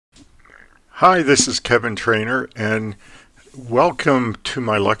Hi, this is Kevin Trainer, and welcome to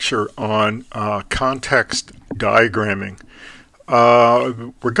my lecture on context diagramming.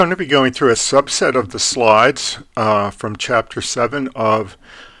 We're going to be going through a subset of the slides from Chapter 7 of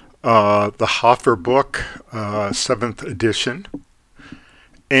the Hoffe book, 7th edition.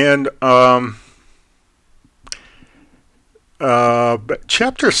 And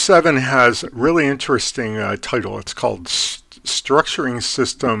Chapter 7 has a really interesting title. It's called Structuring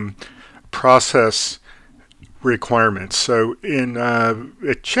System Process Requirements. So in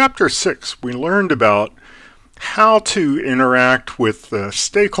Chapter 6, we learned about how to interact with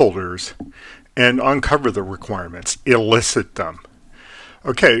stakeholders and uncover the requirements, elicit them.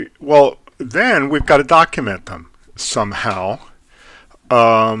 Okay, well, then we've got to document them somehow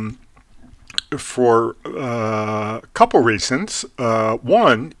for a couple reasons.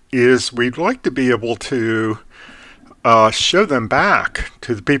 One is we'd like to be able to show them back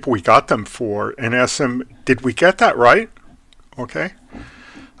to the people we got them for and ask them, did we get that right? Okay.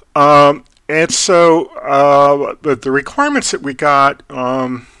 And so the requirements that we got,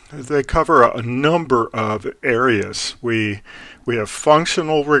 they cover a number of areas. We have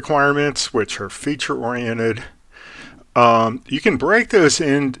functional requirements, which are feature-oriented. You can break those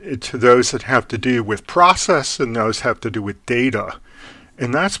into those that have to do with process and those have to do with data.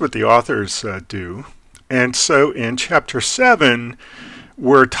 And that's what the authors do. And so in Chapter 7,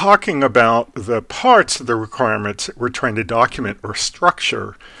 we're talking about the parts of the requirements that we're trying to document or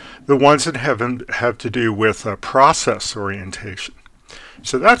structure, the ones that have to do with process orientation.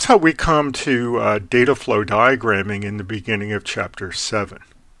 So that's how we come to data flow diagramming in the beginning of Chapter 7.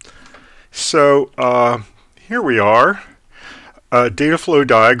 So here we are. Data flow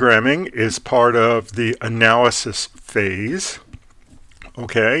diagramming is part of the analysis phase.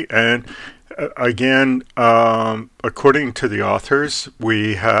 Okay, and again, according to the authors,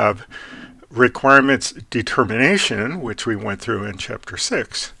 we have requirements determination, which we went through in Chapter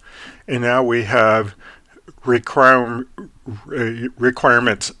 6. And now we have requirements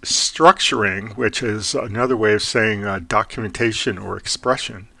structuring, which is another way of saying documentation or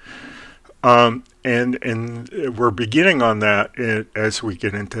expression. And we're beginning on that as we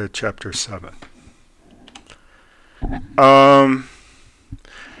get into Chapter 7.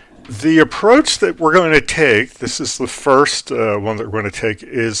 The approach that we're going to take, this is the first one that we're going to take,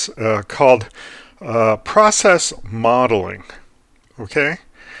 is called process modeling. Okay?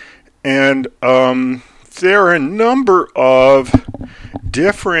 And there are a number of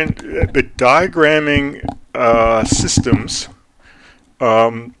different diagramming systems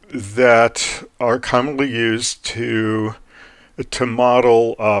that are commonly used to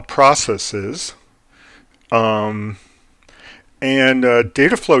model processes. And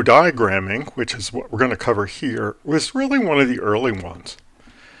data flow diagramming, which is what we're going to cover here, was really one of the early ones.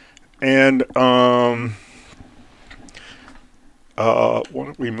 And why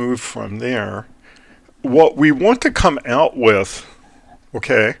don't we move from there? What we want to come out with,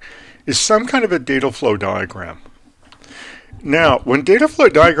 okay, is some kind of a data flow diagram. Now, when data flow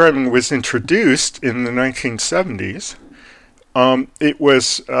diagramming was introduced in the 1970s, it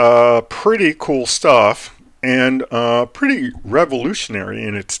was pretty cool stuff and pretty revolutionary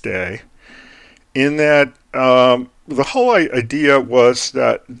in its day, in that the whole idea was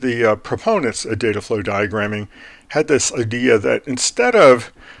that the proponents of data flow diagramming had this idea that instead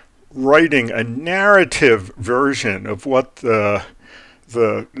of writing a narrative version of what the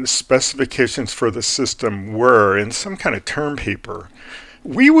specifications for the system were in some kind of term paper,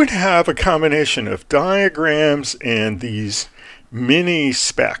 we would have a combination of diagrams and these mini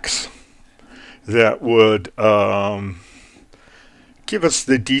specs that would give us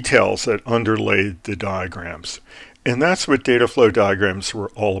the details that underlaid the diagrams. And that's what data flow diagrams were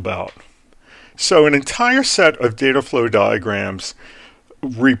all about. So an entire set of data flow diagrams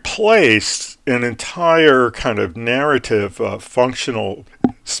replaced an entire kind of narrative functional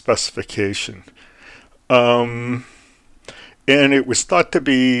specification. And it was thought to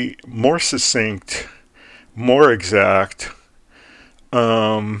be more succinct, more exact,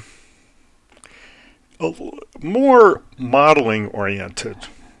 more modeling oriented.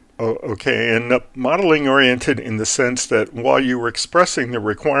 Okay, and modeling oriented in the sense that while you were expressing the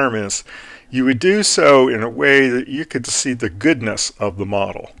requirements, you would do so in a way that you could see the goodness of the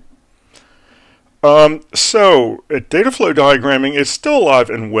model. So data flow diagramming is still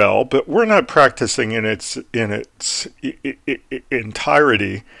alive and well, but we're not practicing in its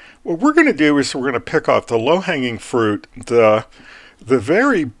entirety. What we're going to do is we're going to pick off the low-hanging fruit, the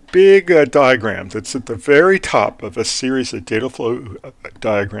very big diagram that's at the very top of a series of data flow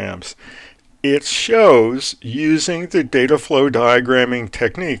diagrams. It shows, using the data flow diagramming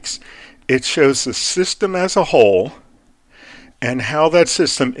techniques, It shows the system as a whole and how that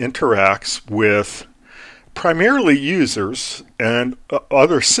system interacts with primarily users and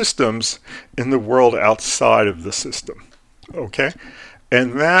other systems in the world outside of the system. Okay?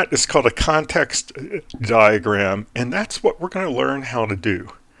 And that is called a context diagram, and that's what we're going to learn how to do.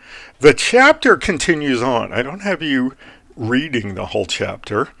 The chapter continues on. I don't have you reading the whole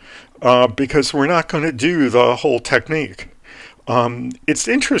chapter because we're not going to do the whole technique. It's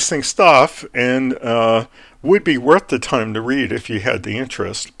interesting stuff and would be worth the time to read if you had the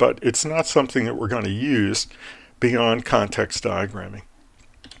interest, but it's not something that we're going to use beyond context diagramming.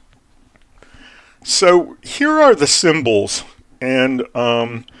 So here are the symbols, and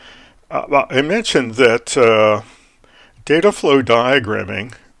I mentioned that data flow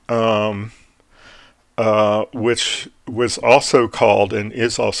diagramming, which was also called and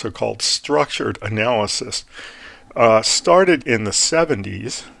is also called structured analysis, started in the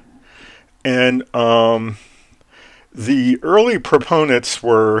 70s, and the early proponents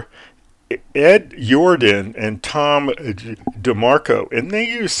were Ed Jordan and Tom DeMarco, and they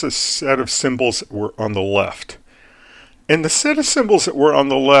used a set of symbols that were on the left. And the set of symbols that were on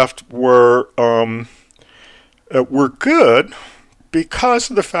the left were good because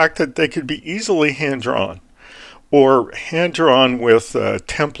of the fact that they could be easily hand-drawn, or hand-drawn with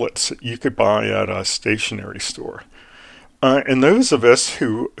templates that you could buy at a stationery store. And those of us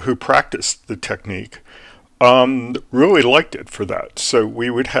who practiced the technique really liked it for that. So we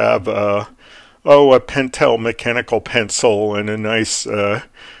would have a Pentel mechanical pencil and a nice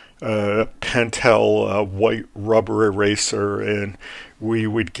Pentel white rubber eraser, and we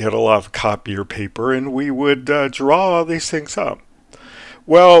would get a lot of copier paper, and we would draw all these things up.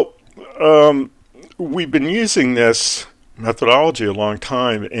 Well, we've been using this methodology a long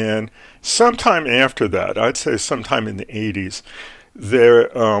time, and sometime after that, I'd say sometime in the 80s, there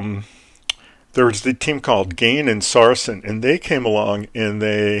was the team called Gain and Sarson, and they came along and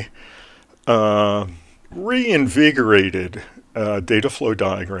they reinvigorated data flow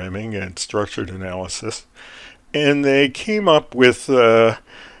diagramming and structured analysis, and they came up with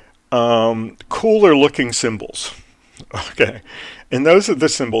cooler looking symbols. Okay, and those are the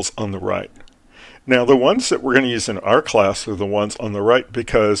symbols on the right. Now, the ones that we're going to use in our class are the ones on the right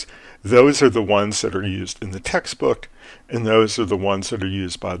because those are the ones that are used in the textbook, and those are the ones that are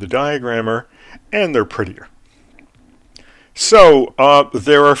used by the diagrammer, and they're prettier. So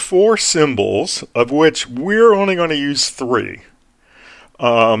there are 4 symbols, of which we're only going to use 3.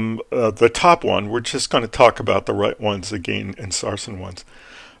 The top one, we're just going to talk about the right ones, the Gain and Sarson ones.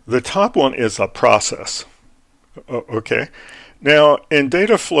 The top one is a process. Okay. Now, in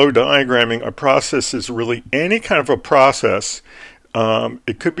data flow diagramming, a process is really any kind of a process.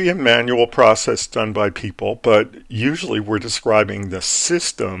 It could be a manual process done by people, but usually we're describing the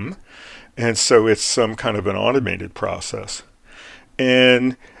system, and so it's some kind of an automated process.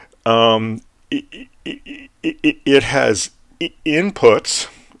 And it has inputs,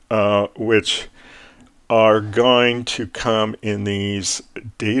 which are going to come in these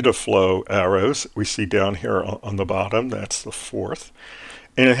data flow arrows we see down here on the bottom. That's the 4th.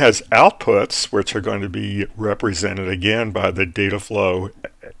 And it has outputs, which are going to be represented again by the data flow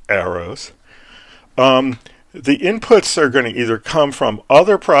arrows. The inputs are going to either come from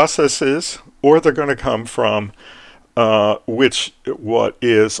other processes, or they're going to come from what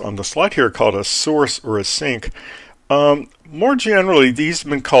is on the slide here called a source or a sink. More generally, these have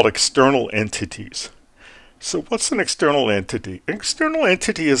been called external entities. So what's an external entity? An external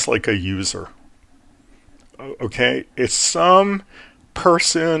entity is like a user. Okay, it's some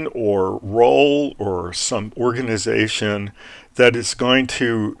person or role or some organization that is going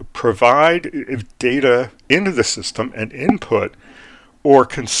to provide data into the system and input, or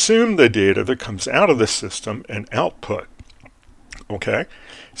consume the data that comes out of the system and output. Okay,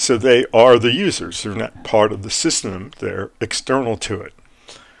 so they are the users. They're not part of the system. They're external to it.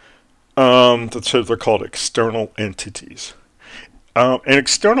 So they're called external entities. An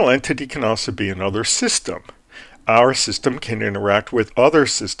external entity can also be another system. Our system can interact with other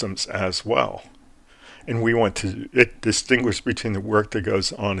systems as well. And we want to distinguish between the work that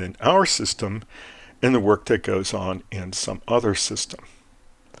goes on in our system and the work that goes on in some other system.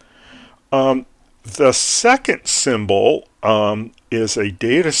 The second symbol is a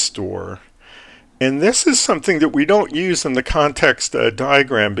data store. And this is something that we don't use in the context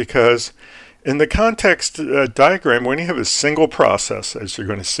diagram, because in the context diagram, when you have a single process, as you're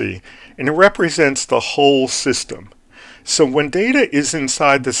going to see, and it represents the whole system. So when data is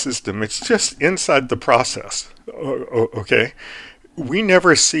inside the system, it's just inside the process. Okay? We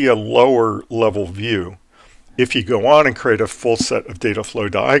never see a lower level view. If you go on and create a full set of data flow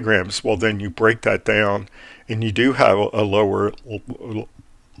diagrams, well, then you break that down and you do have a lower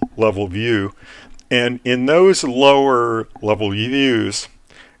level view. And in those lower level views,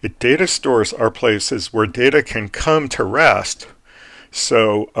 data stores are places where data can come to rest.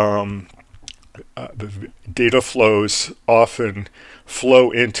 So the data flows often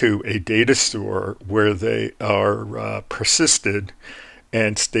flow into a data store where they are persisted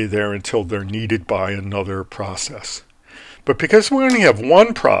and stay there until they're needed by another process. But because we only have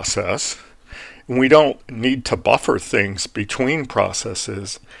one process, and we don't need to buffer things between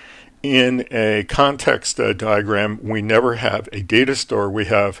processes, in a context diagram, we never have a data store. We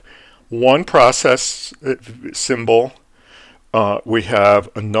have one process symbol. We have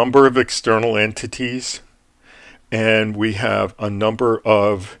a number of external entities, and we have a number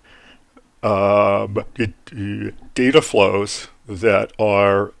of data flows that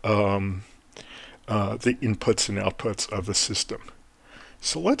are the inputs and outputs of the system.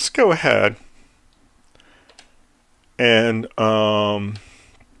 So let's go ahead and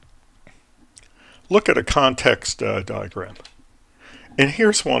look at a context diagram. And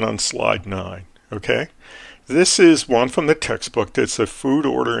here's one on slide 9, okay? This is one from the textbook. It's a food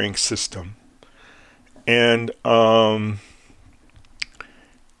ordering system. And I'd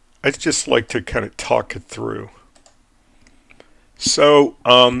just like to kind of talk it through. So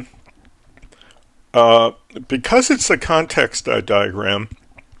because it's a context diagram,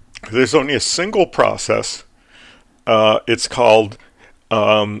 there's only a single process. It's called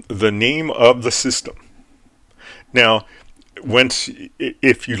the name of the system. Now,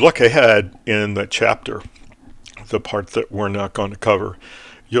 if you look ahead in the chapter, the part that we're not going to cover,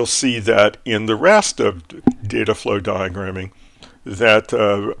 you'll see that in the rest of data flow diagramming, that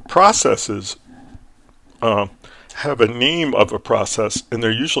processes have a name of a process, and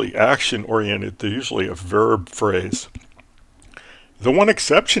they're usually action oriented. They're usually a verb phrase. The one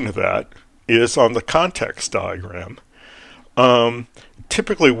exception to that is on the context diagram.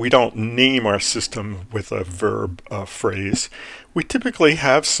 Typically, we don't name our system with a verb phrase. We typically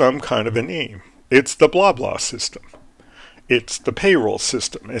have some kind of a name. It's the blah blah system. It's the payroll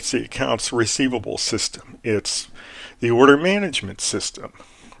system. It's the accounts receivable system. It's the order management system,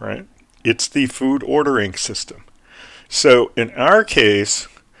 right? It's the food ordering system. So in our case,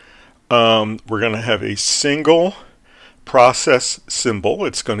 we're going to have a single process symbol.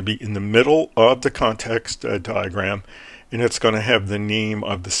 It's going to be in the middle of the context diagram, and it's going to have the name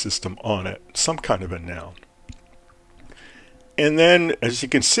of the system on it, some kind of a noun. And then, as you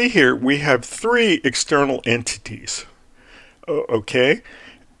can see here, we have 3 external entities. Okay,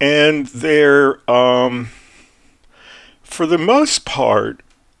 and they're for the most part,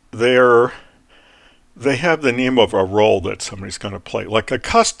 they have the name of a role that somebody's going to play. Like a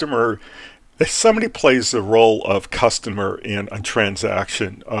customer, if somebody plays the role of customer in a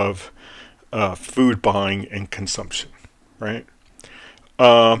transaction of food buying and consumption, right?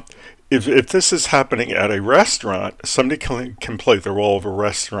 If this is happening at a restaurant, somebody can play the role of a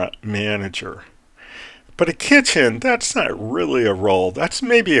restaurant manager. But a kitchen, that's not really a role. That's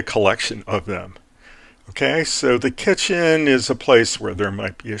maybe a collection of them. Okay, so the kitchen is a place where there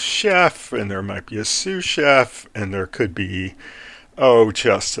might be a chef, and there might be a sous chef, and there could be,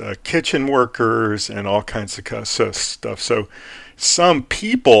 just kitchen workers and all kinds of stuff. So some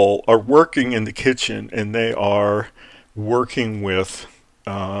people are working in the kitchen, and they are working with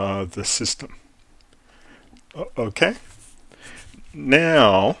the system. Okay,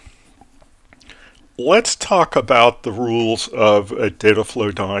 now let's talk about the rules of data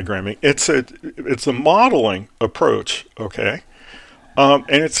flow diagramming. It's a modeling approach, okay, and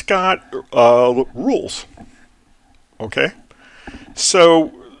it's got rules. Okay,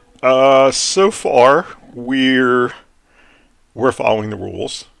 so so far we're following the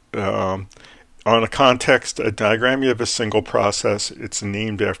rules. On a context diagram, you have a single process. It's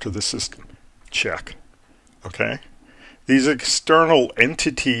named after the system. Check. Okay. These external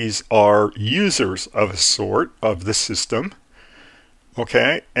entities are users of a sort of the system,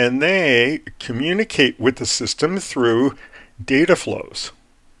 okay, and they communicate with the system through data flows.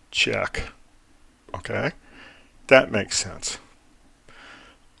 Check. Okay, that makes sense.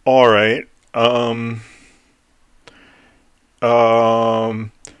 All right.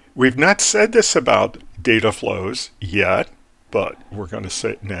 We've not said this about data flows yet, but we're going to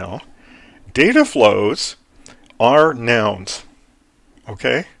say it now. Data flows are nouns,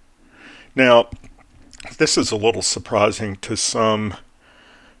 okay? Now, this is a little surprising to some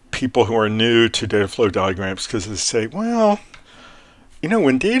people who are new to data flow diagrams because they say, well, you know,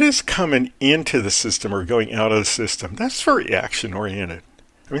 when data is coming into the system or going out of the system, that's very action-oriented.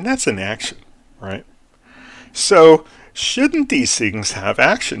 I mean, that's an action, right? So shouldn't these things have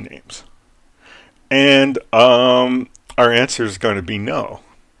action names? And our answer is going to be no.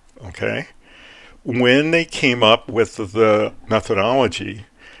 Okay. When they came up with the methodology,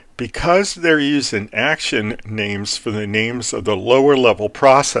 because they're using action names for the names of the lower level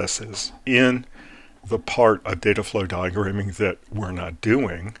processes in the part of data flow diagramming that we're not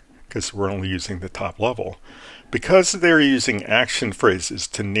doing, because we're only using the top level, because they're using action phrases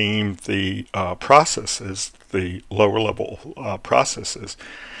to name the processes, the lower level processes,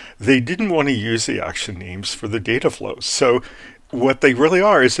 they didn't want to use the action names for the data flows. So what they really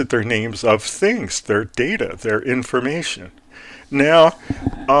are is that they're names of things, they're data, they're information. Now,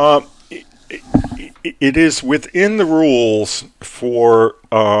 it is within the rules for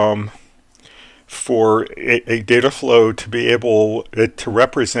a data flow to be able to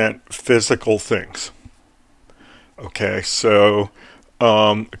represent physical things. Okay, so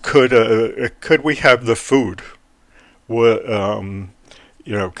could we have the food? Could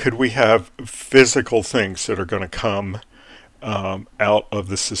we have physical things that are going to come out of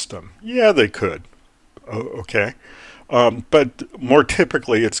the system? Yeah, they could. Okay. But more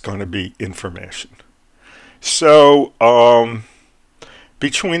typically, it's going to be information. So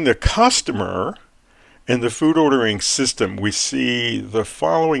between the customer and the food ordering system, we see the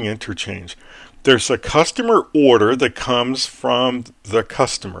following interchange. There's a customer order that comes from the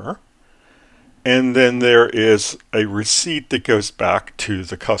customer, and then there is a receipt that goes back to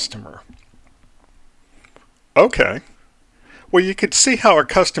the customer. Okay. Well, you could see how a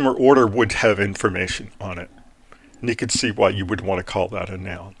customer order would have information on it. And you could see why you would want to call that a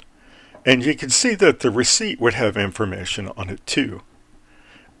noun. And you can see that the receipt would have information on it too,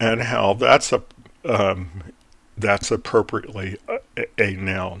 and how that's appropriately a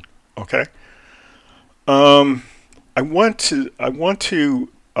noun. Okay. I want to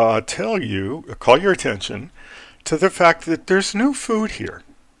call your attention to the fact that there's no food here.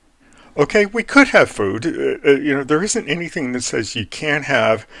 Okay, we could have food. There isn't anything that says you can't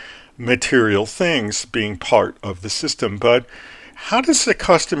have material things being part of the system, but how does the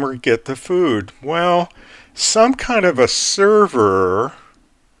customer get the food? Well, some kind of a server,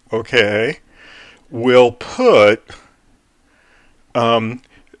 okay, will take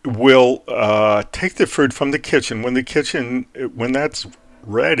the food from the kitchen when that's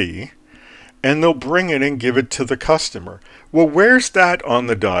ready, and they'll bring it and give it to the customer. Well, where's that on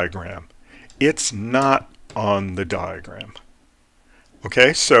the diagram? It's not on the diagram.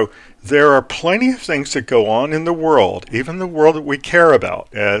 Okay, so there are plenty of things that go on in the world, even the world that we care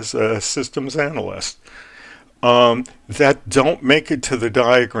about as a systems analyst, that don't make it to the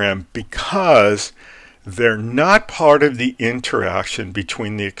diagram because they're not part of the interaction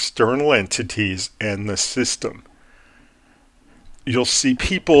between the external entities and the system. You'll see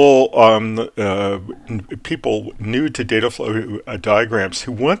people new to data flow diagrams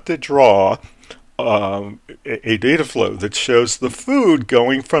who want to draw a data flow that shows the food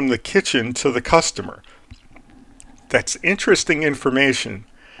going from the kitchen to the customer. That's interesting information.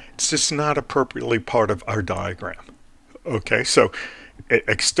 It's just not appropriately part of our diagram. Okay, so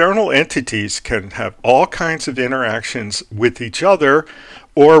external entities can have all kinds of interactions with each other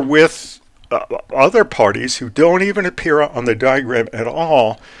or with other parties who don't even appear on the diagram at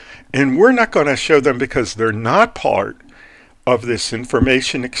all, and we're not going to show them because they're not part of this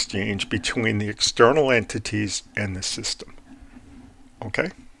information exchange between the external entities and the system.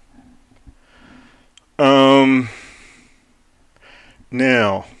 Okay?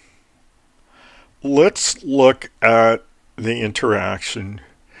 Now, let's look at the interaction.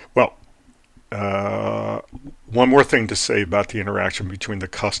 Well, one more thing to say about the interaction between the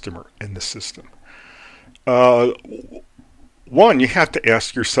customer and the system. One, you have to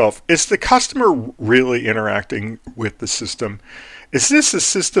ask yourself, is the customer really interacting with the system? Is this a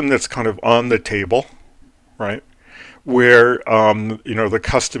system that's kind of on the table, right? Where, the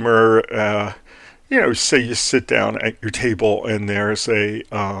customer, say you sit down at your table and there's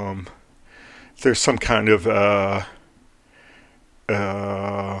some kind of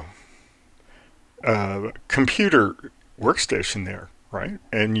computer workstation there, right?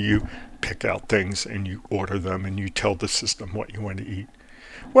 And you pick out things and you order them and you tell the system what you want to eat.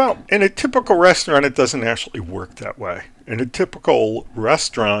 Well, in a typical restaurant, it doesn't actually work that way. In a typical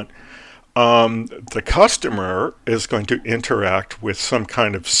restaurant, the customer is going to interact with some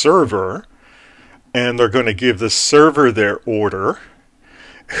kind of server, and they're going to give the server their order.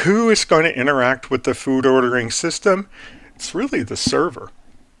 Who is going to interact with the food ordering system? It's really the server,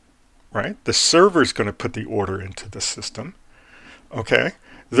 right? The server is going to put the order into the system. Okay?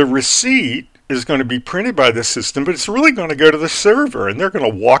 The receipt is going to be printed by the system, but it's really going to go to the server, and they're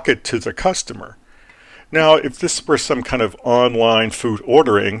going to walk it to the customer. Now, if this were some kind of online food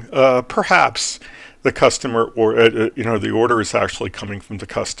ordering, perhaps the customer or the order is actually coming from the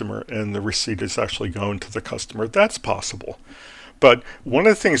customer and the receipt is actually going to the customer. That's possible. But one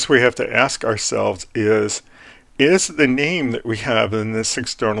of the things we have to ask ourselves is the name that we have in this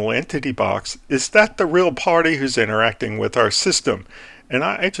external entity box, is that the real party who's interacting with our system? And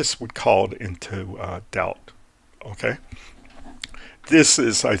I just would call it into doubt. Okay. This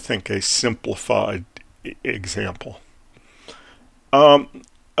is, I think, a simplified example. One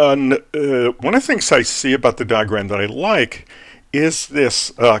of the things I see about the diagram that I like is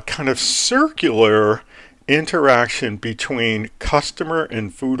this kind of circular interaction between customer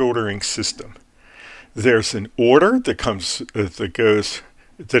and food ordering system. There's an order that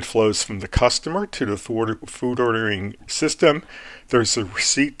flows from the customer to the food ordering system. There's a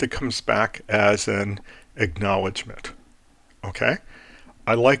receipt that comes back as an acknowledgement. Okay,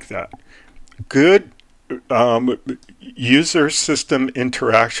 I like that. Good user system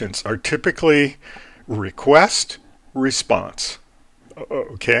interactions are typically request, response.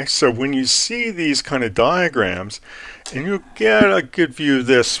 Okay, so when you see these kind of diagrams, and you'll get a good view of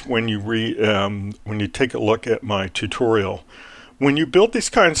this when you take a look at my tutorial. When you build these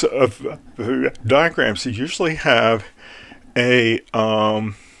kinds of diagrams, you usually have a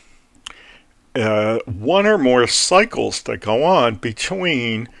one or more cycles that go on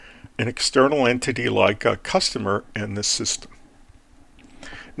between an external entity like a customer and the system.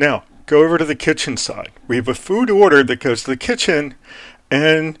 Now, go over to the kitchen side. We have a food order that goes to the kitchen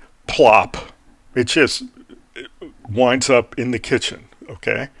and plop, it just winds up in the kitchen.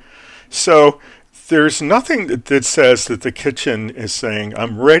 Okay, so there's nothing that says that the kitchen is saying,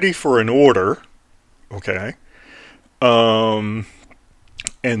 I'm ready for an order. Okay, and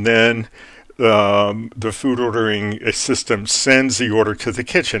then the food ordering system sends the order to the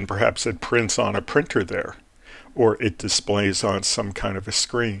kitchen. Perhaps it prints on a printer there, or it displays on some kind of a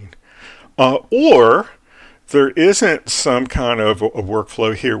screen. Or there isn't some kind of a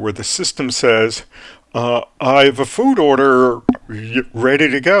workflow here where the system says, I have a food order ready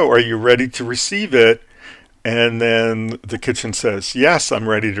to go. Are you ready to receive it? And then the kitchen says, yes, I'm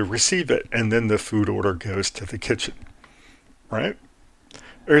ready to receive it. And then the food order goes to the kitchen, right?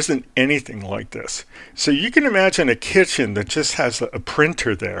 There isn't anything like this. So you can imagine a kitchen that just has a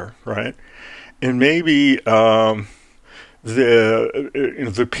printer there, right? And maybe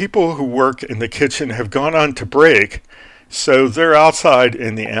the people who work in the kitchen have gone on to break, so they're outside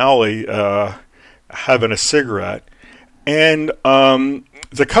in the alley having a cigarette, and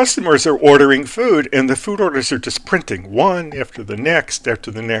the customers are ordering food, and the food orders are just printing one after the next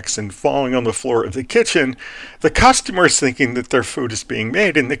and falling on the floor of the kitchen. The customers thinking that their food is being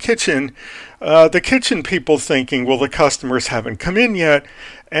made in the kitchen people thinking, well, the customers haven't come in yet,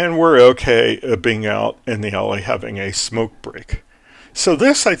 and we're okay being out in the alley having a smoke break. So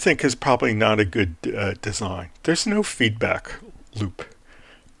this, I think, is probably not a good design. There's no feedback loop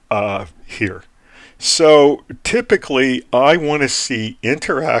here. So typically, I want to see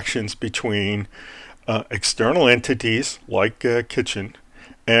interactions between external entities like kitchen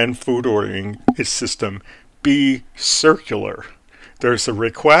and food ordering system be circular. There's a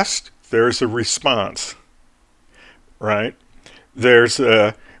request, there's a response, right?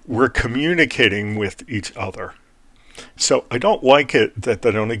 We're communicating with each other. So I don't like it that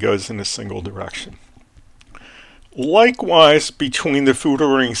only goes in a single direction. Likewise, between the food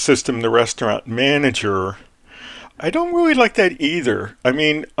ordering system and the restaurant manager, I don't really like that either. I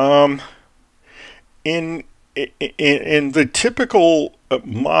mean, in the typical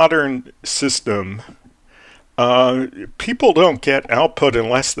modern system, people don't get output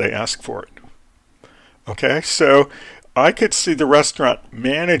unless they ask for it. Okay, so I could see the restaurant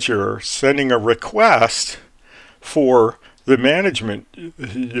manager sending a request for the management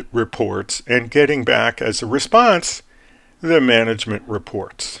reports and getting back as a response the management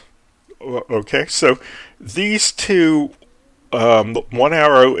reports. Okay, so these two one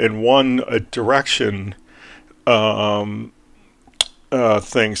arrow in one direction things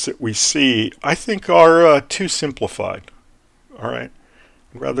that we see, I think are too simplified. All right,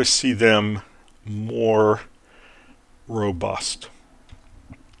 I'd rather see them more robust.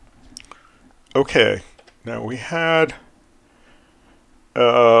 Okay, now we had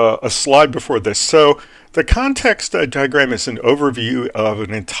a slide before this. So the context diagram is an overview of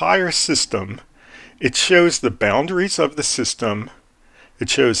an entire system. It shows the boundaries of the system. It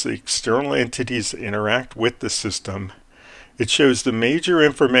shows the external entities that interact with the system. It shows the major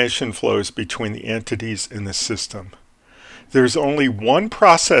information flows between the entities in the system. There's only one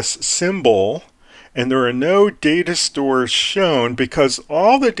process symbol, And there are no data stores shown because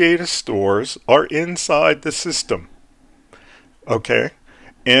all the data stores are inside the system. Okay?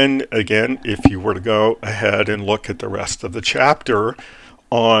 And again, if you were to go ahead and look at the rest of the chapter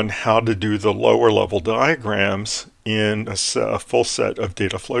on how to do the lower level diagrams in a full set of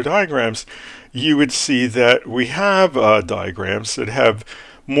data flow diagrams, you would see that we have diagrams that have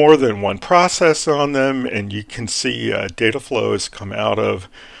more than one process on them, and you can see data flows come out of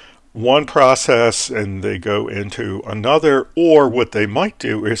one process and they go into another, or what they might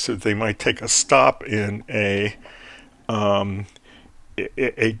do is that they might take a stop in a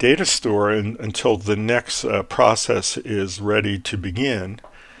data store until the next process is ready to begin.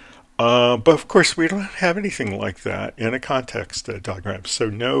 But of course, we don't have anything like that in a context diagram, so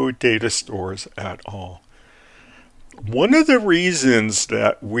no data stores at all. One of the reasons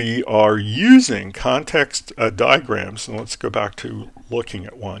that we are using context diagrams, and let's go back to looking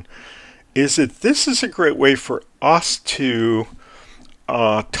at one, is that this is a great way for us to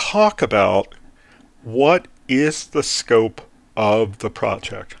talk about what is the scope of the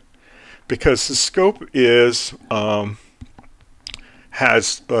project, because the scope is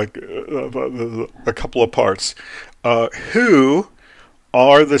has a couple of parts. Who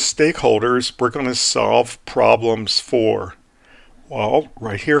are the stakeholders we're going to solve problems for? Well,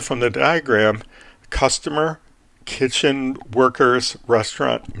 right here from the diagram, customer, kitchen workers,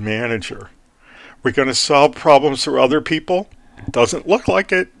 restaurant manager. We're going to solve problems for other people? Doesn't look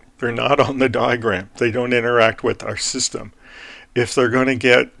like it. They're not on the diagram. They don't interact with our system. If they're going to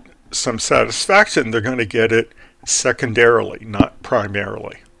get some satisfaction, they're going to get it secondarily, not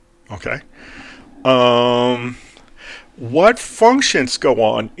primarily. Okay? What functions go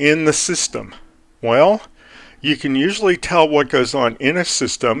on in the system? Well, you can usually tell what goes on in a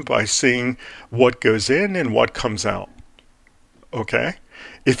system by seeing what goes in and what comes out. Okay?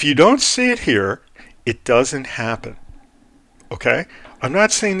 If you don't see it here, it doesn't happen. Okay? I'm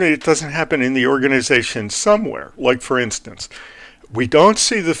not saying that it doesn't happen in the organization somewhere. Like, for instance, we don't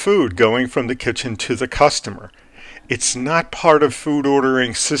see the food going from the kitchen to the customer. It's not part of food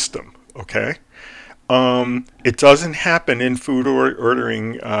ordering system. Okay? It doesn't happen in food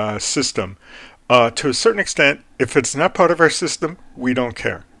ordering system. To a certain extent, if it's not part of our system, we don't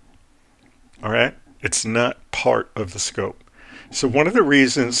care. All right? It's not part of the scope. So one of the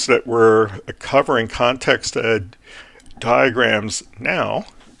reasons that we're covering context diagrams now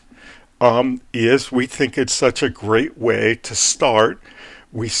is we think it's such a great way to start.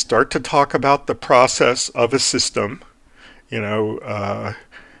 We start to talk about the process of a system. You know,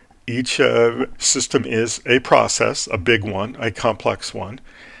 each system is a process, a big one, a complex one.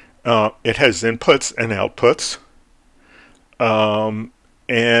 It has inputs and outputs.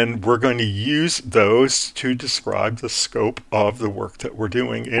 And we're going to use those to describe the scope of the work that we're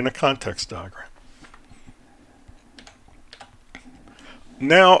doing in a context diagram.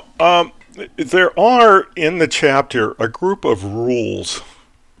 Now, there are in the chapter a group of rules,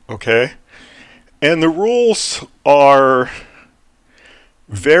 okay? And the rules are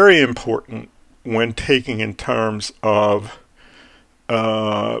very important when taking in terms of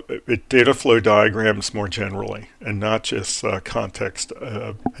data flow diagrams more generally, and not just context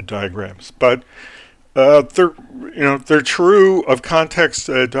diagrams. But they're true of context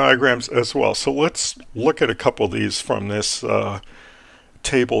diagrams as well. So let's look at a couple of these from this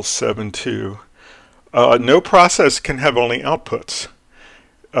table 7.2. No process can have only outputs.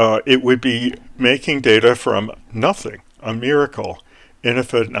 It would be making data from nothing, a miracle. And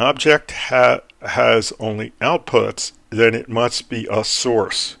if an object has only outputs, then it must be a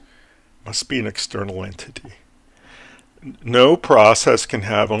source, must be an external entity. No process can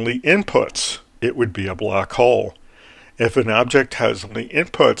have only inputs. It would be a black hole. If an object has only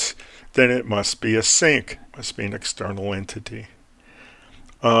inputs, then it must be a sink, must be an external entity.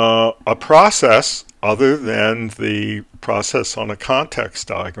 A process, other than the process on a context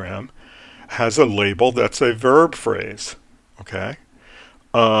diagram, has a label that's a verb phrase, okay?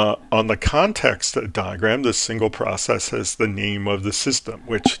 On the context diagram, the single process has the name of the system,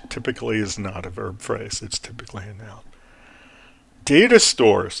 which typically is not a verb phrase. It's typically a noun. Data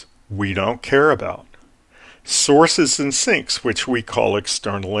stores, we don't care about. Sources and sinks, which we call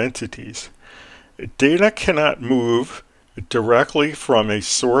external entities. Data cannot move directly from a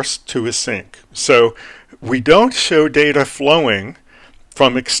source to a sink. So we don't show data flowing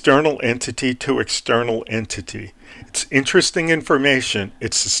from external entity to external entity. It's interesting information.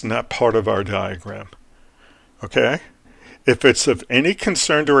 It's just not part of our diagram. Okay? If it's of any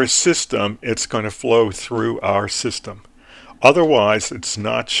concern to our system, it's going to flow through our system. Otherwise, it's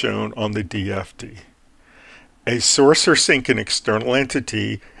not shown on the DFD. A source or sink, an external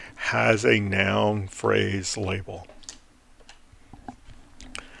entity, has a noun phrase label.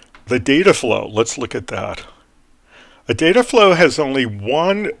 The data flow, let's look at that. A data flow has only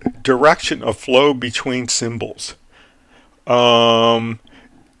one direction of flow between symbols.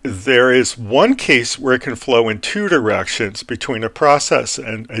 There is one case where it can flow in two directions between a process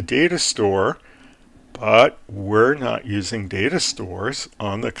and a data store, but we're not using data stores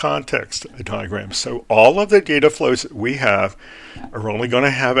on the context diagram. So all of the data flows that we have are only going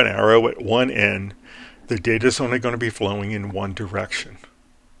to have an arrow at one end. The data is only going to be flowing in one direction.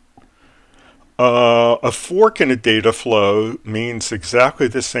 A fork in a data flow means exactly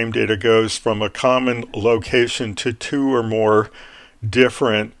the same data goes from a common location to two or more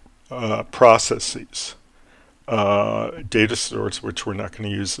different processes. Data stores, which we're not going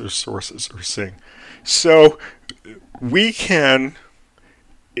to use their sources or sing. So we can,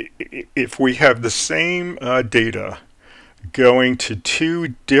 if we have the same data going to two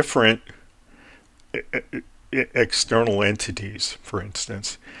different external entities, for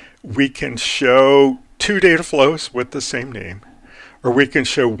instance, we can show two data flows with the same name, or we can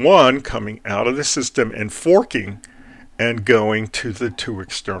show one coming out of the system and forking and going to the two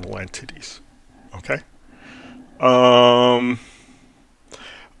external entities. Okay?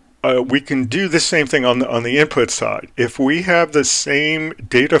 We can do the same thing on the input side. If we have the same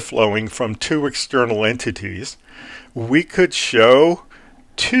data flowing from two external entities, we could show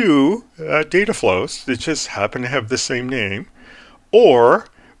two data flows that just happen to have the same name, or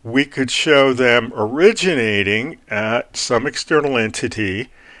we could show them originating at some external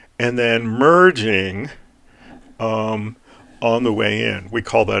entity and then merging on the way in. We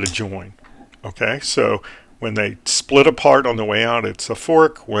call that a join. Okay, so when they split apart on the way out, it's a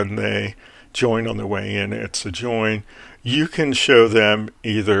fork. When they join on the way in, it's a join. You can show them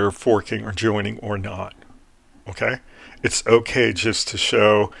either forking or joining or not. Okay, it's okay just to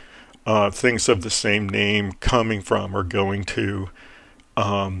show things of the same name coming from or going to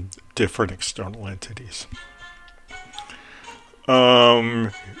different external entities.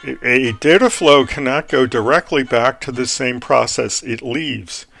 A data flow cannot go directly back to the same process it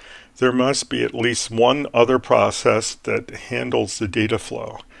leaves. There must be at least one other process that handles the data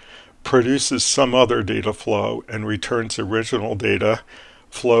flow, produces some other data flow, and returns original data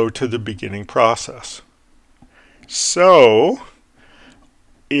flow to the beginning process. So,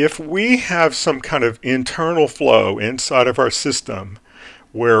 if we have some kind of internal flow inside of our system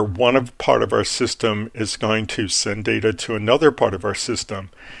where part of our system is going to send data to another part of our system,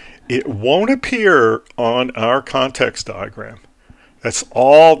 it won't appear on our context diagram. That's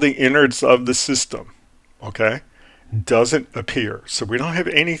all the innards of the system, okay? Doesn't appear. So we don't have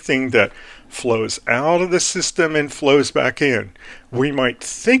anything that flows out of the system and flows back in. We might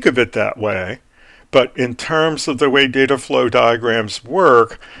think of it that way, but in terms of the way data flow diagrams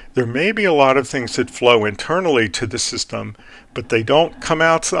work, there may be a lot of things that flow internally to the system, but they don't come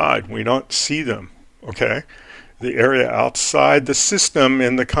outside. We don't see them, okay? The area outside the system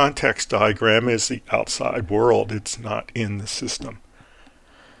in the context diagram is the outside world. It's not in the system.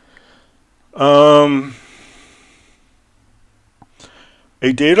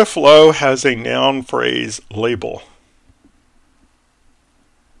 A data flow has a noun phrase label.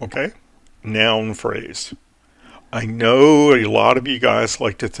 Okay? Noun phrase. I know a lot of you guys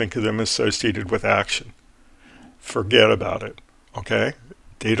like to think of them associated with action. Forget about it. Okay?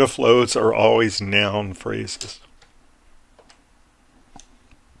 Data flows are always noun phrases.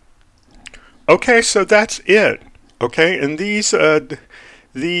 Okay, so that's it. Okay, and these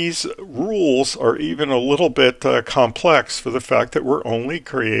rules are even a little bit complex for the fact that we're only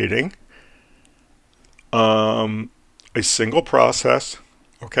creating a single process.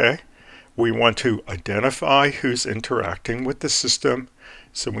 Okay, we want to identify who's interacting with the system,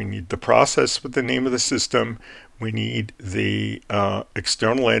 so we need the process with the name of the system, we need the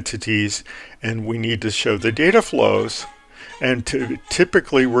external entities, and we need to show the data flows. And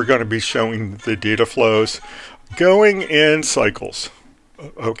typically we're going to be showing the data flows going in cycles,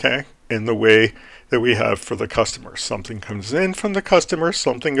 okay, in the way that we have for the customer. Something comes in from the customer,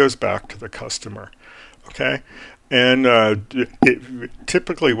 something goes back to the customer, okay? And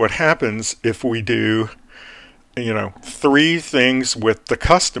typically what happens if we do, you know, 3 things with the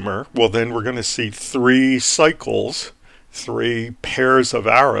customer, well then we're going to see 3 cycles, 3 pairs of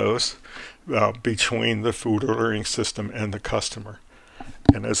arrows between the food ordering system and the customer.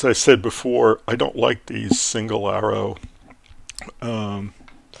 And as I said before, I don't like these single arrow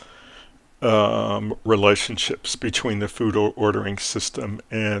relationships between the food ordering system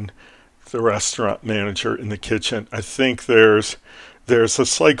and the restaurant manager in the kitchen. I think there's a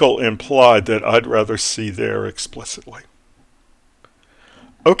cycle implied that I'd rather see there explicitly.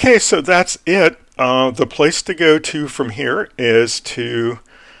 Okay, so that's it. The place to go to from here is to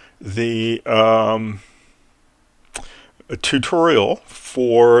the tutorial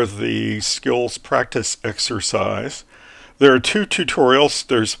for the skills practice exercise. There are two tutorials.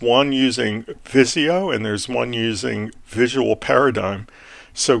 There's one using Visio and there's one using Visual Paradigm.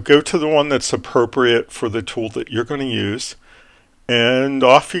 So go to the one that's appropriate for the tool that you're going to use, and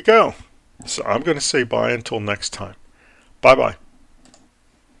off you go. So I'm going to say bye until next time. Bye-bye.